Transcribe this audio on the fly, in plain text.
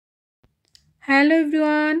Hello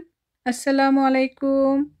everyone, আসসালামু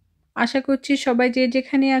আলাইকুম। আশা করছি সবাই যে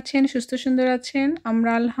যেখানে আছেন সুস্থ সুন্দর আছেন।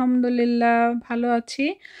 আমরা আলহামদুলিল্লাহ ভালো আছি।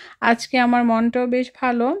 আজকে আমার মনটাও বেশ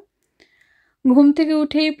ভালো। ঘুম থেকে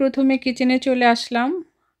উঠেই প্রথমে কিচেনে চলে আসলাম।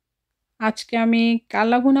 আজকে আমি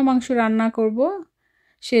কালা ভুনা মাংস রান্না করব,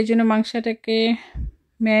 সেই জন্য মাংসটাকে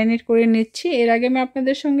ম্যারিনেট করে নিচ্ছি। এর আগে আমি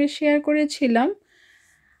আপনাদের সঙ্গে শেয়ার করেছিলাম,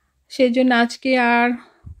 সেই জন্য আজকে আর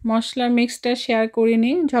মশলা মিক্সটা শেয়ার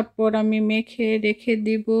করিনি। ঝটপট আমি মেখে রেখে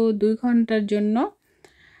দিব 2 ঘন্টার জন্য।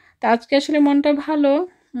 তা আজকে আসলে মনটা ভালো।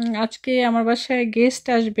 আজকে আমার বাসায় গেস্ট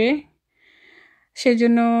আসবে,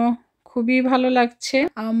 সেজন্য খুবই ভালো লাগছে।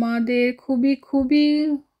 আমাদের খুবই খুবই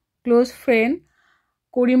ক্লোজ ফ্রেন্ড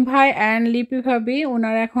করিম ভাই অ্যান্ড লিপি ভাবি,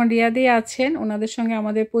 ওনারা এখন রিয়াদে আছেন। ওনাদের সঙ্গে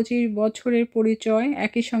আমাদের 25 বছরের পরিচয়,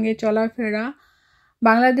 একই সঙ্গে চলাফেরা।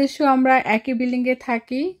 বাংলাদেশেও আমরা একই বিল্ডিংয়ে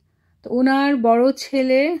থাকি। তো ওনার বড়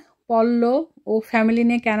ছেলে পল্লব ও ফ্যামিলি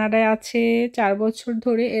নিয়ে কানাডায় আছে 4 বছর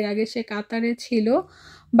ধরে। এর আগে সে কাতারে ছিল।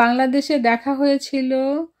 বাংলাদেশে দেখা হয়েছিল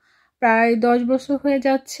প্রায় 10 বছর হয়ে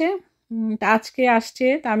যাচ্ছে। আজকে আসছে,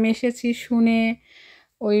 তা আমি এসেছি শুনে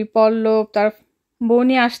ওই পল্লব তার বউ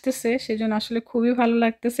নিয়ে আসতেছে, সেজন্য আসলে খুবই ভালো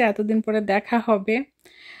লাগতেছে, এতদিন পরে দেখা হবে।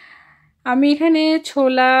 আমি এখানে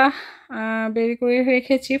ছোলা বের করে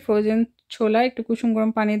রেখেছি, ফ্রোজেন ছোলা একটু কুসুম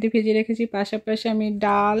গরম পানি দিয়ে ভেজে রেখেছি। পাশাপাশি আমি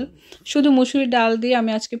ডাল, শুধু মুসুরি ডাল দিয়ে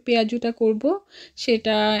আমি আজকে পেঁয়াজুটা করব,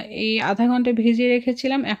 সেটা এই আধা ঘন্টা ভিজিয়ে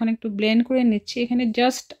রেখেছিলাম। এখন একটু ব্লেন্ড করে নিচ্ছি। এখানে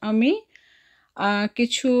জাস্ট আমি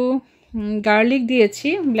কিছু গার্লিক দিয়েছি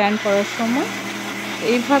ব্লেন্ড করার সময়।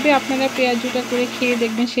 এইভাবে আপনারা পেঁয়াজুটা করে খেয়ে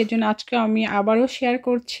দেখবেন, সেজন্য আজকে আমি আবারও শেয়ার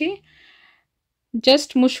করছি। জাস্ট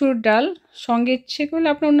মুসুর ডাল, সঙ্গে ইচ্ছে করলে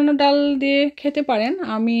আপনি অন্যান্য ডাল দিয়ে খেতে পারেন,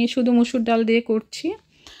 আমি শুধু মুসুর ডাল দিয়ে করছি।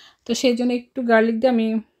 তো সেই জন্য একটু গার্লিক দিয়ে আমি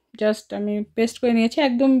পেস্ট করে নিয়েছি।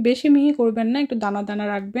 একদম বেশি মিহি করবেন না, একটু দানা দানা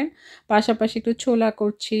রাখবেন। পাশাপাশি একটু ছোলা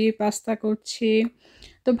করছি, পাস্তা করছি।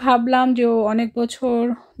 তো ভাবলাম যে ও অনেক বছর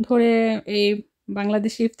ধরে এই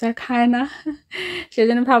বাংলাদেশি ইফতার খায় না,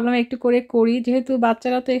 সেজন্য ভাবলাম একটু করে করি। যেহেতু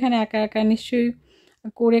বাচ্চারা তো এখানে একা একা নিশ্চয়ই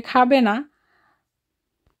করে খাবে না,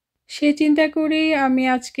 সেই চিন্তা করেই আমি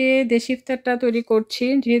আজকে দেশি ইফতারটা তৈরি করছি।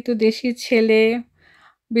 যেহেতু দেশি ছেলে,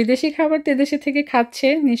 বিদেশি খাবার তো দেশে থেকে খাচ্ছে,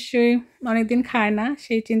 নিশ্চয়ই অনেকদিন খায় না,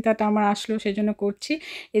 সেই চিন্তাটা আমার আসলো, সেজন্য করছি।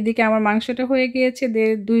 এদিকে আমার মাংসটা হয়ে গিয়েছে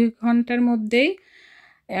 2 ঘন্টার মধ্যেই।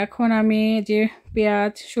 এখন আমি যে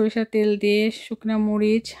পেঁয়াজ সরিষার তেল দিয়ে শুকনো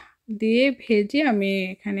মরিচ দিয়ে ভেজে আমি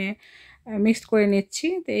এখানে মিক্সড করে নিচ্ছি।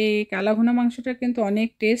 তো এই কালা ভুনা মাংসটা কিন্তু অনেক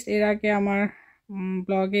টেস্ট। এর আগে আমার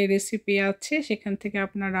ব্লগে রেসিপি আছে, সেখান থেকে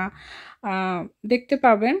আপনারা দেখতে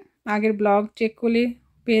পাবেন, আগের ব্লগ চেক করলে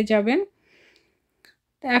পেয়ে যাবেন।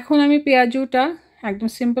 তো এখন আমি পেঁয়াজুটা একদম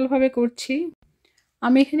সিম্পলভাবে করছি।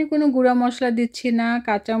 আমি এখানে কোনো গুঁড়া মশলা দিচ্ছি না,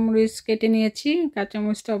 কাঁচামরিচ কেটে নিয়েছি।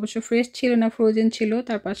 কাঁচামরিচটা অবশ্য ফ্রেশ ছিল না, ফ্রোজেন ছিল।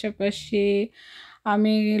 তার পাশাপাশি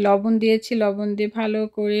আমি লবণ দিয়েছি, লবণ দিয়ে ভালো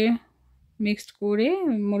করে মিক্সড করে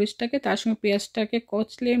মরিচটাকে তার সঙ্গে পেঁয়াজটাকে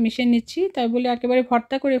কচলে মিশিয়ে নিচ্ছি। তাই বলে একেবারে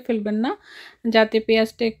ভর্তা করে ফেলবেন না, যাতে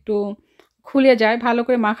পেঁয়াজটা একটু খুলে যায়, ভালো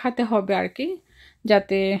করে মাখাতে হবে আর কি,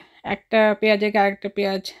 যাতে একটা পেঁয়াজে আরেকটা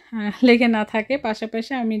পেঁয়াজ লেগে না থাকে।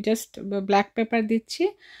 পাশাপাশি আমি জাস্ট ব্ল্যাক পেপার দিচ্ছি,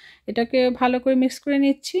 এটাকে ভালো করে মিক্স করে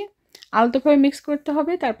নিচ্ছি। আলতোভাবে মিক্স করতে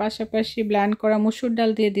হবে। তার পাশাপাশি ব্ল্যান্ড করা মসুর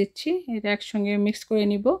ডাল দিয়ে দিচ্ছি, এটা একসঙ্গে মিক্স করে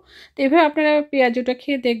নিব। তো এভাবে আপনারা পেঁয়াজটা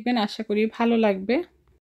খেয়ে দেখবেন, আশা করি ভালো লাগবে।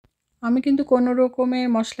 আমি কিন্তু কোনো রকমের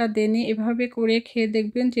মশলা দিইনি, এভাবে করে খেয়ে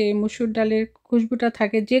দেখবেন যে মসুর ডালের খুশবুটা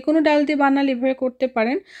থাকে। যে কোনো ডাল দিয়ে বানালে এভাবে করতে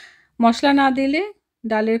পারেন, মশলা না দিলে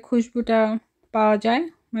ডালের খুশবুটা পাওয়া যায়,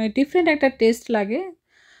 মানে ডিফারেন্ট একটা টেস্ট লাগে।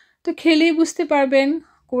 তো খেলেই বুঝতে পারবেন,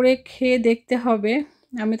 করে খেয়ে দেখতে হবে।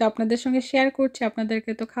 আমি তো আপনাদের সঙ্গে শেয়ার করছি,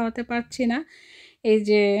 আপনাদেরকে তো খাওয়াতে পারছি না। এই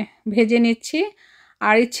যে ভেজে নিচ্ছি।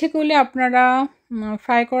 আর ইচ্ছে করলে আপনারা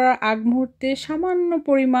ফ্রাই করার আগ মুহূর্তে সামান্য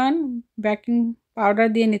পরিমাণ বেকিং পাউডার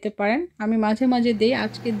দিয়ে নিতে পারেন। আমি মাঝে মাঝে দিই,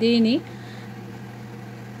 আজকে দিইনি।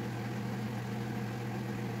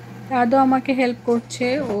 দাদু আমাকে হেল্প করছে,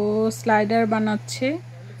 ও স্লাইডার বানাচ্ছে।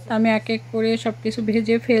 আমি এক এক করে সব কিছু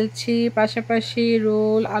ভেজে ফেলছি। পাশাপাশি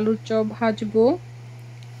রোল, আলুর চপ ভাজবো।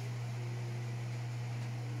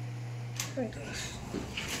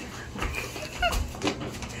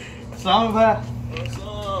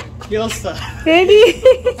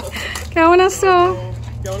 কেমন আছো?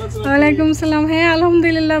 ওয়ালাইকুম সালাম। হ্যাঁ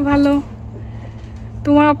আলহামদুলিল্লাহ ভালো।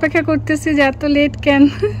 তোমার অপেক্ষা করতেছি যে এত লেট কেন?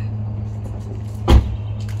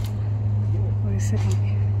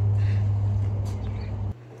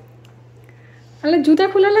 আরে জুতা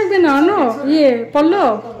খোলা লাগবে না,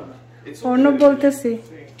 পল্লব অর্ণব বলতেছি,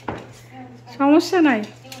 সমস্যা নাই।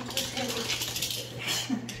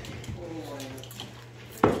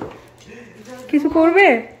 কিছু করবে?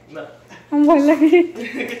 আমার ভয় লাগে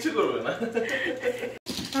কিছু করবে না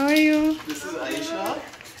How are you? This is Aisha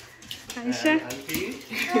Aisha auntie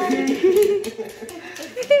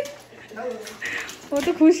ও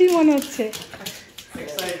তো খুশি মনে হচ্ছে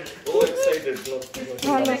excited excited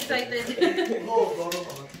ভালো excited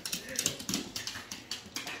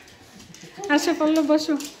আচ্ছা পল্লব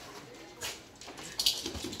বসো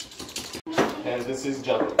and this is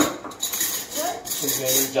Jadu his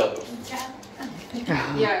name is Jadu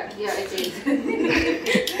yeah it is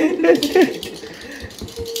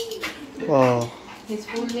Wow, his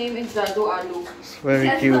full name is Dadu Alu it's very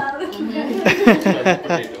cute.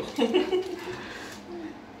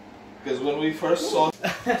 because when we first saw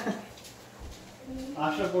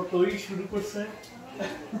আশা করতেই শুরু করছে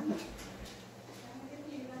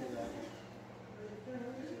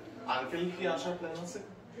uncle কি আসার প্ল্যান আছে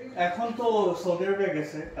এখন তো সৌদি আরবে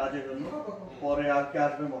গেছে কাজের জন্য পরে আর কি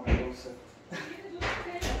আসবে মনে করছে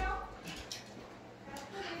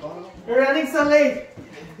You're running so late.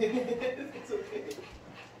 it's okay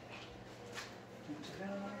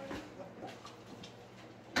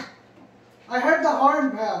I heard the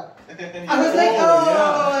horn, pal. I was like,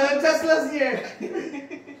 oh, Tesla's here.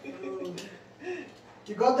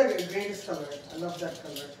 You got the greatest color. I love that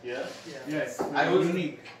color. yeah Yes, I was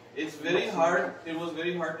unique. it's very hard it was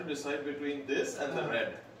very hard to decide between this and the red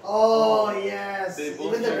Oh, yes. They both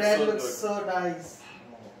Even the look red so looks good. so nice.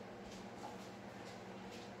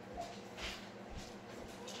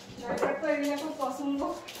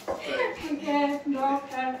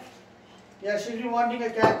 Yeah, she's been wanting a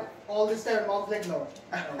cat all this time. Mom's like, no.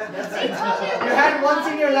 That's it. You had once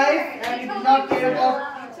in your life and you did not care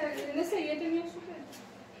about.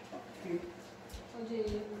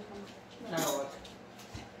 Now what?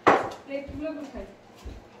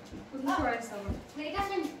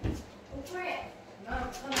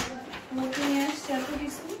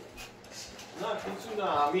 না কিছু না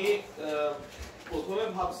আমি প্রথমে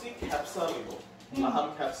ভাবছি খ্যাপসা নিব লাহাম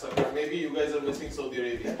খ্যাপসা maybe you guys are missing Saudi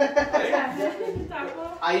Arabia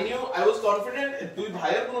I knew I was confident দুই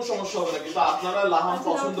ভাইয়ের কোনো সমস্যা হবে না কিন্তু আপনারা লাহাম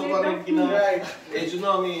পছন্দ করেন কিনা এইজন্য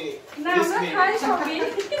আমি risk নিই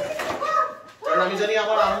কারণ আমি জানি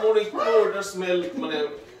আমার আম্মুর একটু ওটার স্মেল মানে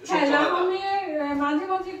মাঝে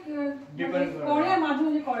মাঝে করে মাঝে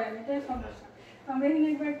মাঝে করে এটা সমস্যা আমরা এখানে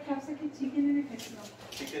একবার খাসা কি চিকেন এনে খেয়েছিলাম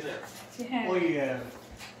চিকেন হ্যাঁ ওই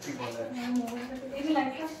কি বলে এই যে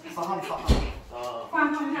লাইটটা ফাহাম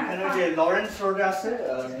হ্যাঁ এখানে যে লরেন্স রোডে আছে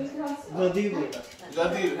গদি বইটা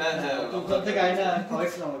গাদির হ্যাঁ হ্যাঁ ওখান থেকে আইনা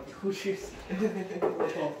খাওয়াইছিলাম আর কি খুশি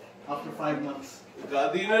after 5 months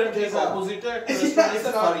গাদিরের ঠিক অপোজিটে একটা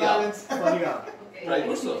রেস্টুরেন্ট আছে ফারিয়া ট্রাই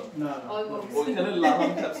করছো না ওইখানে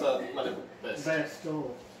লাহাম খ্যাপসা মানে বেস্ট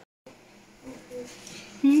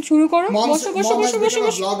শুরু করো Mom's, বসো mom has become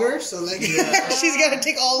a vlogger, so like she's gonna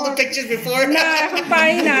take all the pictures before. না এখন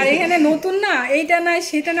পারি না আর এখানে নতুন না এইটা না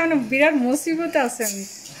সেটা না বিরাট মুসিবতে আছে আমি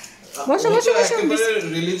বসো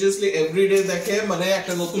রিলিজিয়াসলি এভরিডে দেখে মানে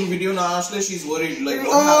একটা নতুন ভিডিও না আসলে she is worried like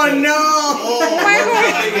Oh no!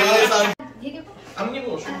 আমি নিব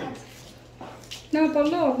শুনুন না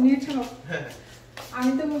বললো নিয়ে চলো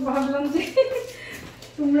আমি তো ভাবলাম যে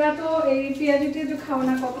তোমরা তো এই পেঁয়াজু টেজু খাও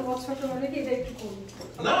না কত বছর তো বলে কি এটা একটু করি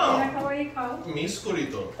না খাবারই খাও মিস করি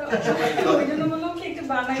তো ওই জন্য বললাম কি একটু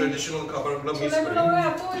বানাই ট্র্যাডিশনাল খাবারগুলো মিস করি ছেলেগুলো ওরা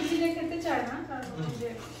এত ইজিলি খেতে চায় না তার যে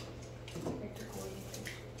একটু করি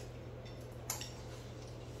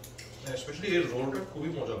স্পেশালি এই রোলটা খুবই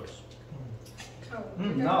মজা হয়েছে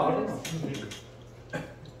না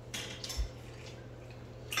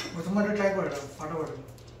তোমাদের ট্রাই করে দাও ফাটাফাটি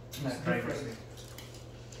না ট্রাই করছি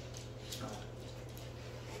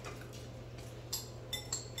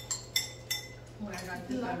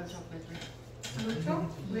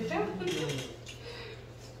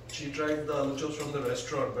She tried the luchos from the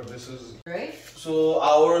restaurant, but this is right so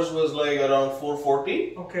ours was like around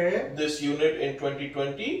 440. Okay. This unit in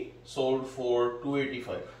 2020 sold for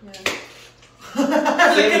 285. Look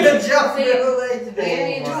at the jump, Same. bro. Like,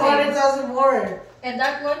 Very insane. 200,000 more. and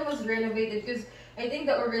that one was renovated because I think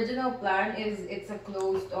the original plan is it's a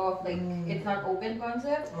closed off like it's not open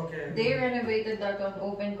concept. Okay. They renovated that on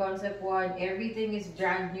open concept one. Everything is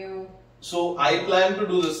brand new. So I plan to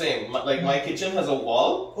do the same. Like my kitchen has a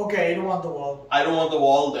wall. Okay, you don't want the wall. I don't want the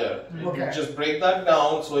wall there. Okay. Just break that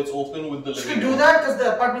down so it's open with the You living can do room. that because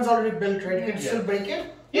the apartment's already built, right? You can Yeah. still break it?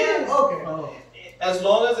 Yeah. Okay. oh As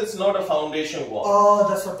long as it's not a foundation wall. Oh,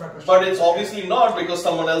 that's what my question. But it's obviously not because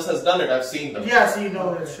someone else has done it. I've seen them. Yeah, so you know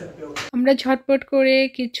it should be okay. আমরা ঝটপট করে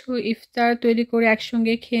কিছু ইফতার তৈরি করে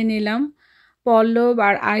একসঙ্গে খেয়ে নিলাম পল্লব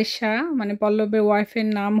আর আয়েশা মানে পল্লবের ওয়াইফের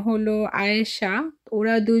নাম হলো আয়েশা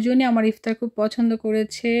ওরা দুজনে আমার ইফতার খুব পছন্দ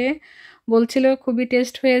করেছে বলছিল খুবই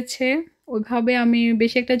টেস্ট হয়েছে ওইভাবে আমি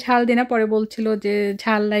বেশি একটা ঝাল দিই না। পরে বলছিল যে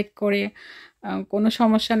ঝাল লাইক করে, কোনো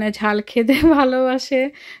সমস্যা নেই, ঝাল খেতে ভালোবাসে,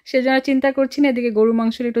 সেজন্য চিন্তা করছি না। এদিকে গরু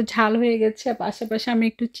মাংসের একটু ঝাল হয়ে গেছে, পাশাপাশি আমি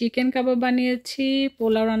একটু চিকেন কাবাব বানিয়েছি,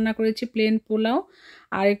 পোলাও রান্না করেছি, প্লেন পোলাও,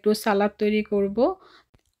 আর একটু সালাদ তৈরি করব।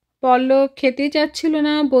 পল্লব খেতেই চাচ্ছিল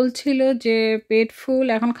না, বলছিল যে পেট ফুল,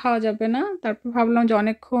 এখন খাওয়া যাবে না। তারপর ভাবলাম যে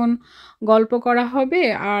অনেকক্ষণ গল্প করা হবে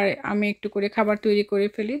আর আমি একটু করে খাবার তৈরি করে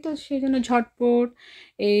ফেলি, তো সেই জন্য ঝটপট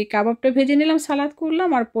এই কাবাবটা ভেজে নিলাম, সালাদ করলাম,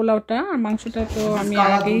 আর পোলাওটা আর মাংসটা তো আমি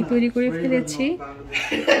আগেই তৈরি করে ফেলেছি।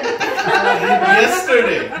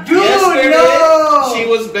 Yesterday, she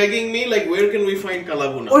was begging me like, where can we find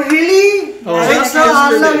kalabuna? Oh really?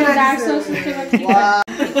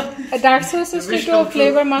 Dark sauce একটু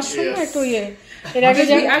ফ্লেভার মাশরুম একটু ইয়ে, এর আগে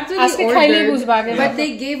আজকে খাইলেই বুঝবা আগে। But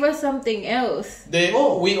they gave us something else.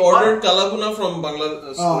 We ordered kalabuna from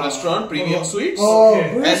Bangladesh restaurant, Premium Sweets.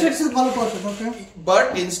 Premium Sweets is bhalo portion, okay. But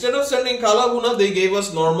instead of sending kalabuna, they gave us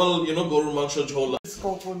normal, goru mangsho jhol.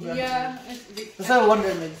 Yeah. That's why I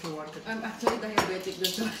wondered like if you wanted. I'm actually diabetic,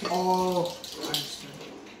 that's why. Oh, I understand.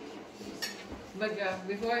 But yeah,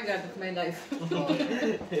 before I got my life.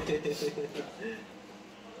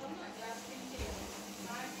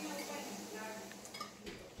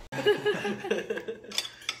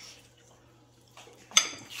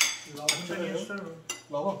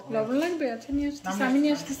 লবণ লাগবে? আচ্ছা নিয়ে আসতেছি, আমি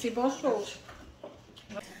নিয়ে আসতেছি, বসো।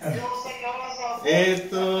 এই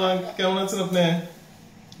তো কেমন আছেন আপনি?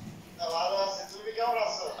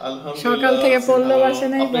 সকাল থেকে পল্লব আসে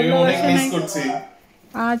নাই, পল্লব অনেক আসে মিস নাই। করছি।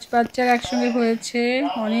 আজ বাচ্চারা একসঙ্গে হয়েছে,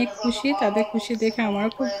 অনেক খুশি, তাদের খুশি দেখে আমার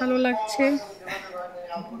খুব ভালো লাগছে।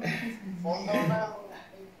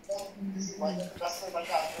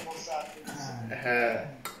 হ্যাঁ।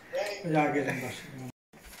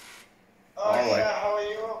 Alright. How are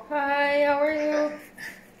you? Hi, how are you?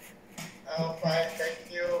 I'm fine, thank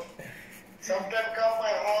you. Sometime come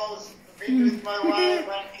my house to meet with my wife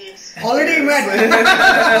and kids. Already met.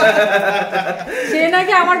 সে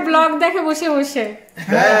নাকি আমার ব্লগ দেখে বসে বসে।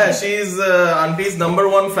 Yeah, she's auntie's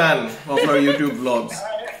 #1 fan of her YouTube vlogs.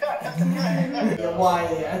 Why?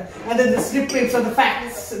 And then the snippets of the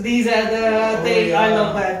facts. These are the things. I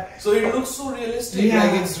love that. So it looks so realistic, Yeah.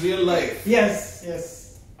 like it's real life. Yes, yes.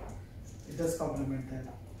 It does compliment that.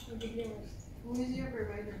 Who is your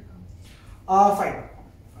provider? Fine.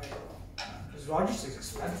 Because Rogers is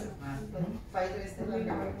expensive, man. But Fido is still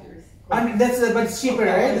under Rogers. I mean, but it's cheaper,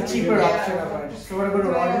 right? The cheaper Yeah. option of Rogers. So what about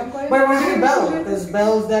Rogers? But what about Bell? There's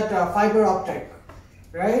Bell's that fiber optic,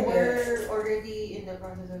 right? We're already in the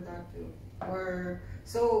process of that too.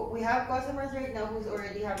 So we have customers right now who's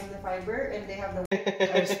already having the fiber and they have the.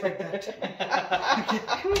 I respect that.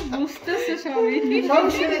 বুঝতেছে সবই। Listen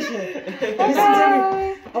to me.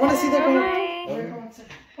 I want to see that.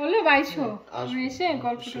 বলো বাইশো, আমি এসে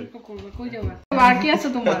গল্প টল্প করবো। কই যাবা? আর কি আছে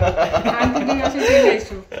তোমার? আর তো দুই মাসে চলে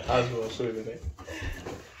আইছো। আসবো, অসুবিধা নেই।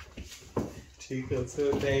 ঠিক আছে,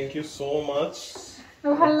 থ্যাংক ইউ সো মাচ।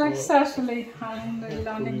 ভালো লাগছে আসলে,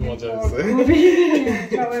 আলহামদুলিল্লাহ, অনেক দিন মজা পর হয়েছে। খুবই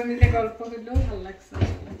সবাই মিলে গল্প হলো, ভালো লাগছে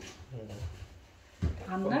আসলে।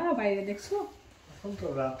 ঠান্ডা বাইরে দেখছো?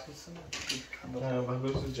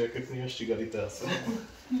 জ্যাকেট নিয়ে আসছি, গাড়িতে আছে।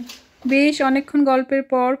 বেশ অনেকক্ষণ গল্পের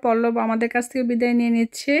পর পল্লব আমাদের কাছ থেকে বিদায় নিয়ে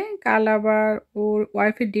নিচ্ছে। কাল আবার ওর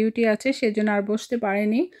ওয়াইফের ডিউটি আছে, সেজন্য আর বসতে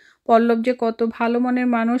পারেনি। পল্লব যে কত ভালো মনের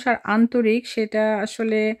মানুষ আর আন্তরিক, সেটা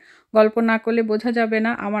আসলে গল্প না করলে বোঝা যাবে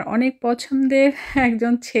না। আমার অনেক পছন্দের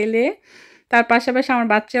একজন ছেলে, তার পাশাপাশি আমার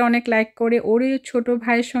বাচ্চা অনেক লাইক করে। ওরই ছোট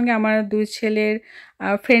ভাইয়ের সঙ্গে আমার দুই ছেলের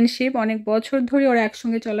ফ্রেন্ডশিপ, অনেক বছর ধরে ওরা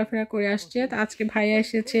একসঙ্গে চলাফেরা করে আসছে। তো আজকে ভাইয়া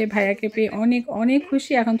এসেছে, ভাইয়াকে পেয়ে অনেক অনেক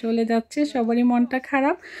খুশি। এখন চলে যাচ্ছে, সবারই মনটা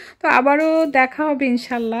খারাপ। তো আবারও দেখা হবে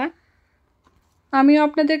ইনশাল্লাহ। আমিও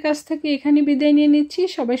আপনাদের কাছ থেকে এখানে বিদায় নিয়ে নিচ্ছি।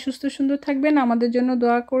 সবাই সুস্থ সুন্দর থাকবেন, আমাদের জন্য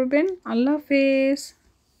দোয়া করবেন। আল্লাহ হাফেজ।